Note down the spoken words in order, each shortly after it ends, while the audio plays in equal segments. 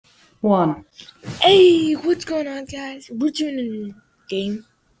One. Hey, what's going on, guys? We're doing a game.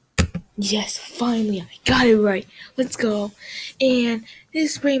 Yes, finally, I got it right. Let's go. And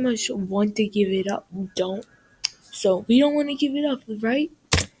this is pretty much want to give it up, don't. So we don't want to give it up, right?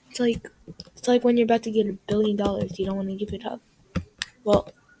 It's like when you're about to get $1 billion, you don't want to give it up.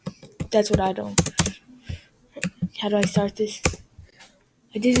 Well, that's what I don't. How do I start this?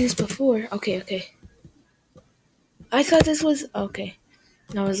 I did this before. Okay. I thought this was okay.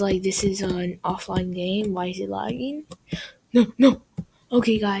 And I was like, this is an offline game. Why is it lagging? No.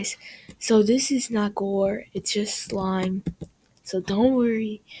 Okay, guys. So this is not gore. It's just slime. So don't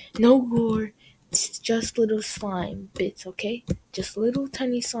worry. No gore. It's just little slime bits, okay? Just little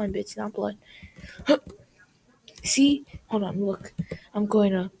tiny slime bits, not blood. See? Hold on, look. I'm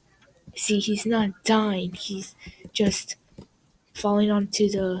going to... See, he's not dying. He's just falling onto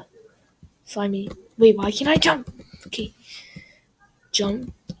the slimy... Wait, why can't I jump? Okay.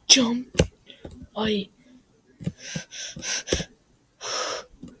 Jump. I...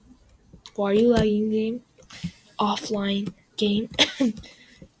 Why are you lagging, game? Offline game.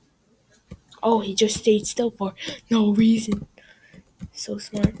 Oh, he just stayed still for no reason. So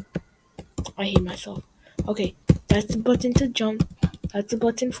smart. I hate myself. Okay, that's the button to jump. That's the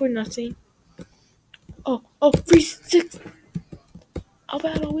button for nothing. Oh, freeze, 6. How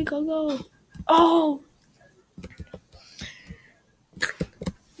bad are we gonna go? Oh!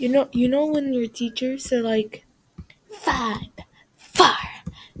 You know when your teachers are like, 5, 4,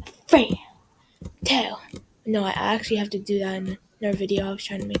 3, 2. No, I actually have to do that in another video. I was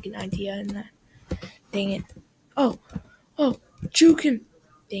trying to make an idea in that. Dang it. Oh, juke him.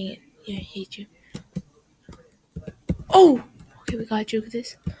 Dang it. Yeah, I hate you. Oh! Okay, we gotta juke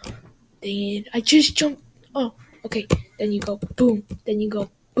this. Dang it. I just jumped. Oh, okay. Then you go boom. Then you go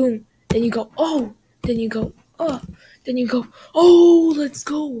boom. Then you go oh. Then you go oh. Then you go oh. Let's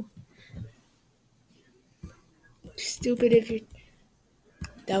go. Stupid if you.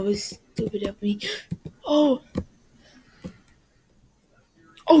 That was stupid of me. Oh.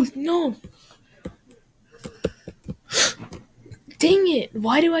 Oh no. Dang it.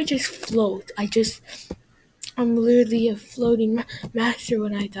 Why do I just float? I'm literally a floating master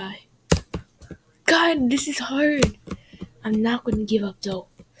when I die. God, this is hard. I'm not going to give up though.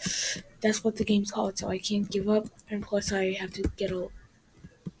 That's what the game's called, so I can't give up. And plus, I have to get a...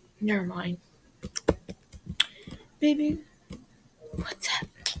 Never mind. Baby, what's that?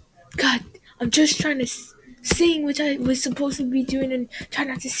 God, I'm just trying to sing, which I was supposed to be doing, and try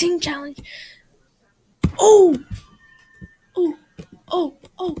not to sing challenge. Oh!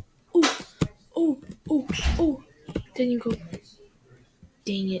 Then you go.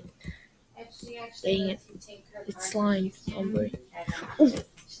 Dang it. It's slime. Hombre. Oh.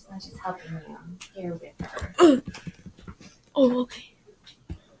 She's helping you here with her. Oh, okay.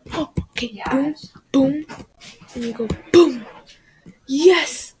 Oh, okay. Yeah. Boom. And you go boom.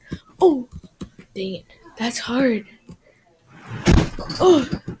 Yes. Oh. Dang it. That's hard. Oh.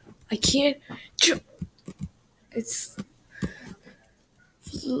 I can't. It's.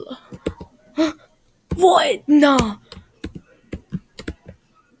 What? Nah.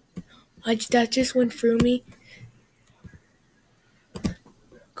 That just went through me.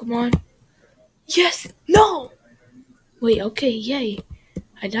 Come on. Yes. No. Wait. Okay. Yay.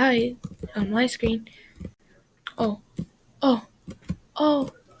 I died on my screen. Oh.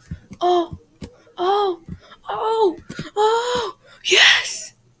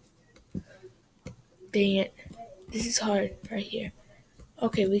 Yes. Dang it. This is hard right here.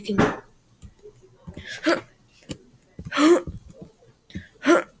 Okay, we can.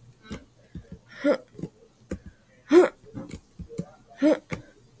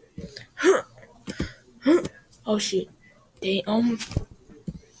 Oh shit. Dang.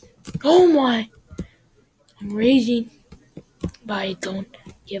 Oh my. I'm raging. But I don't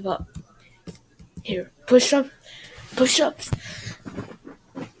give up. Here. Push ups. Push ups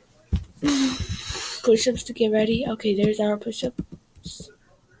to get ready. Okay, there's our push ups.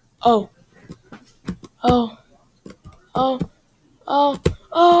 Oh.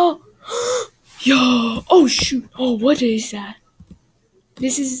 Yo. Oh shoot. Oh, what is that?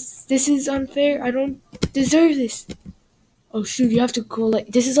 This is unfair. I don't deserve this. Oh shoot, you have to go like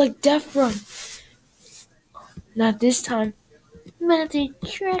this is like Death Run. Not this time. Magic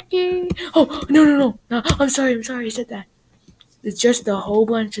Tracker. Oh no. I'm sorry I said that. It's just a whole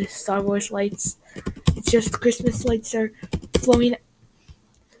bunch of Star Wars lights. It's just Christmas lights are flowing.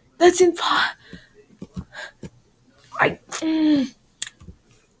 That's impossible.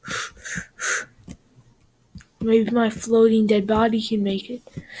 Maybe my floating dead body can make it.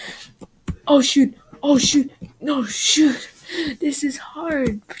 Oh shoot. No, shoot. This is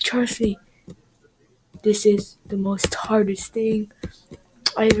hard. Trust me. This is the most hardest thing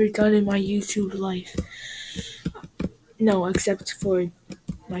I ever done in my YouTube life. No, except for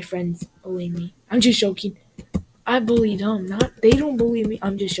my friends bullying me. I'm just joking. I bullied them. They don't bully me.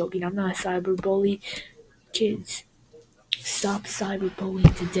 I'm just joking. I'm not a cyber bully. Kids, stop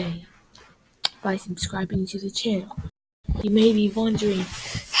cyberbullying today by subscribing to the channel. You may be wondering,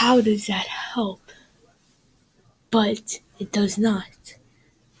 how does that help? But it does not.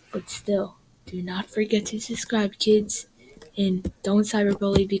 But still, do not forget to subscribe, kids. And don't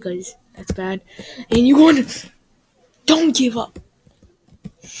cyberbully because that's bad. And don't give up.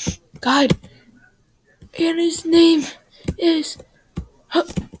 God. And his name is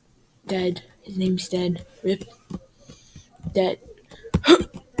dead. His name's dead. Rip. Dead.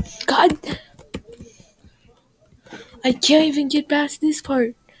 God. I can't even get past this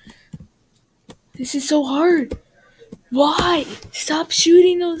part. This is so hard. Why? Stop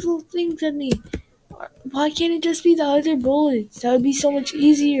shooting those little things at me. Why can't it just be the other bullets? That would be so much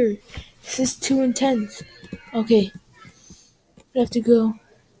easier. This is too intense. Okay. I have to go.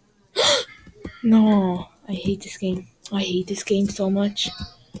 No. I hate this game. I hate this game so much.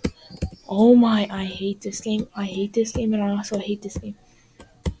 Oh my, I hate this game. I hate this game and I also hate this game.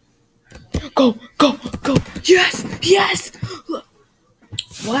 Go, go, go. Yes, yes.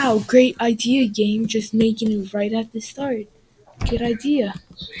 Wow, great idea, game. Just making it right at the start. Good idea.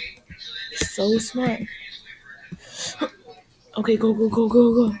 So smart. Okay, go, go, go,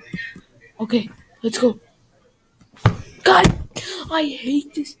 go, go. Okay, let's go. God, I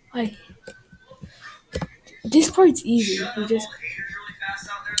hate this. This part's easy. You just.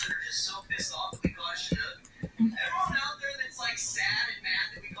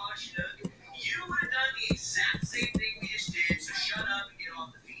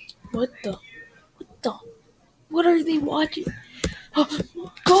 What are they watching? Oh,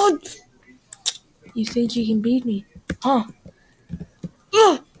 God! You think you can beat me? Huh?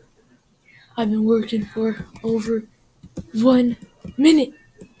 I've been working for over 1 minute.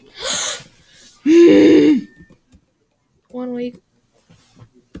 1 week.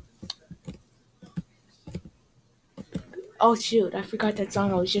 Oh shoot, I forgot that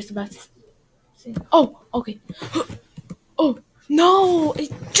song I was just about to sing. Oh, okay. Oh, no!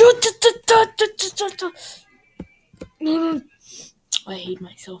 No. I hate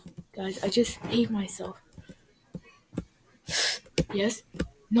myself. Guys, I just hate myself. Yes?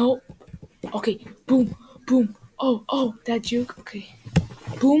 No? Okay, boom, boom. Oh, that juke. Okay.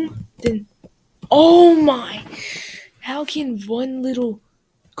 Boom, then. Oh my! How can one little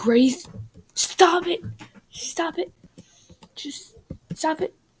grace. Stop it! Stop it! Just stop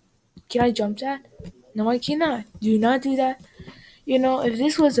it. Can I jump that? No, I cannot. Do not do that. You know, if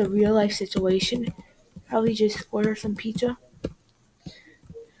this was a real life situation, probably just order some pizza.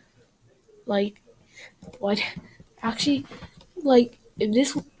 Like, what? Actually, like, if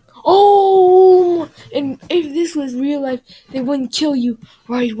this. Oh! And if this was real life, they wouldn't kill you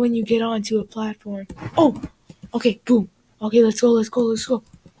right when you get onto a platform. Oh! Okay, boom. Okay, let's go.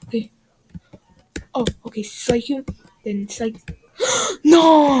 Okay. Oh, okay, psych you. Then psych.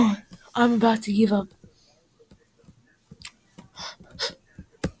 No! I'm about to give up.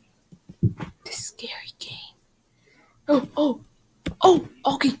 This scary game. Oh,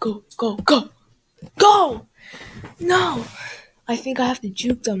 okay, go. No! I think I have to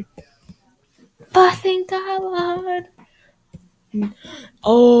juke them. But thank God.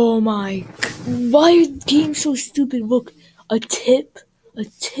 Oh my. Why is the game so stupid? Look, a tip.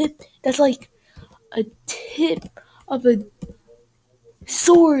 That's like a tip of a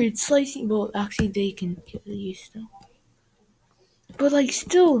sword slicing. Well, actually, they can kill you still. But like,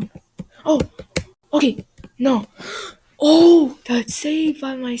 still. Oh, okay. No. Oh, that's saved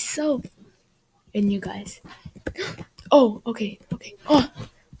by myself. And you guys. Oh, okay. Oh,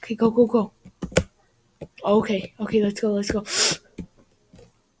 okay, go. Okay, let's go.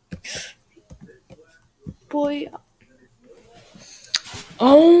 Boy.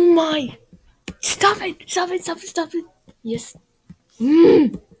 Oh my. Stop it. Yes.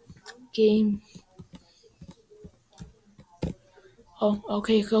 Game. Oh,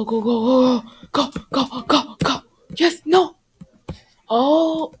 okay, go. Go. Yes, no.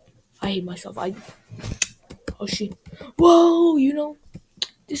 Oh, I hate myself. Oh shit. Whoa,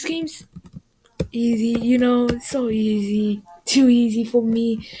 this game's easy, so easy. Too easy for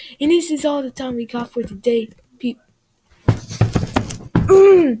me. And this is all the time we got for today.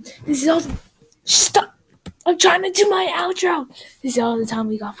 This is all. Stop! I'm trying to do my outro. This is all the time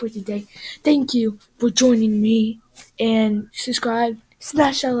we got for today. Thank you for joining me. And subscribe,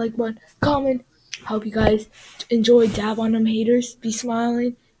 smash that like button, comment, Hope you guys enjoy. Dab on them haters. Be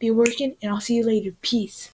smiling. Be working. And I'll see you later. Peace.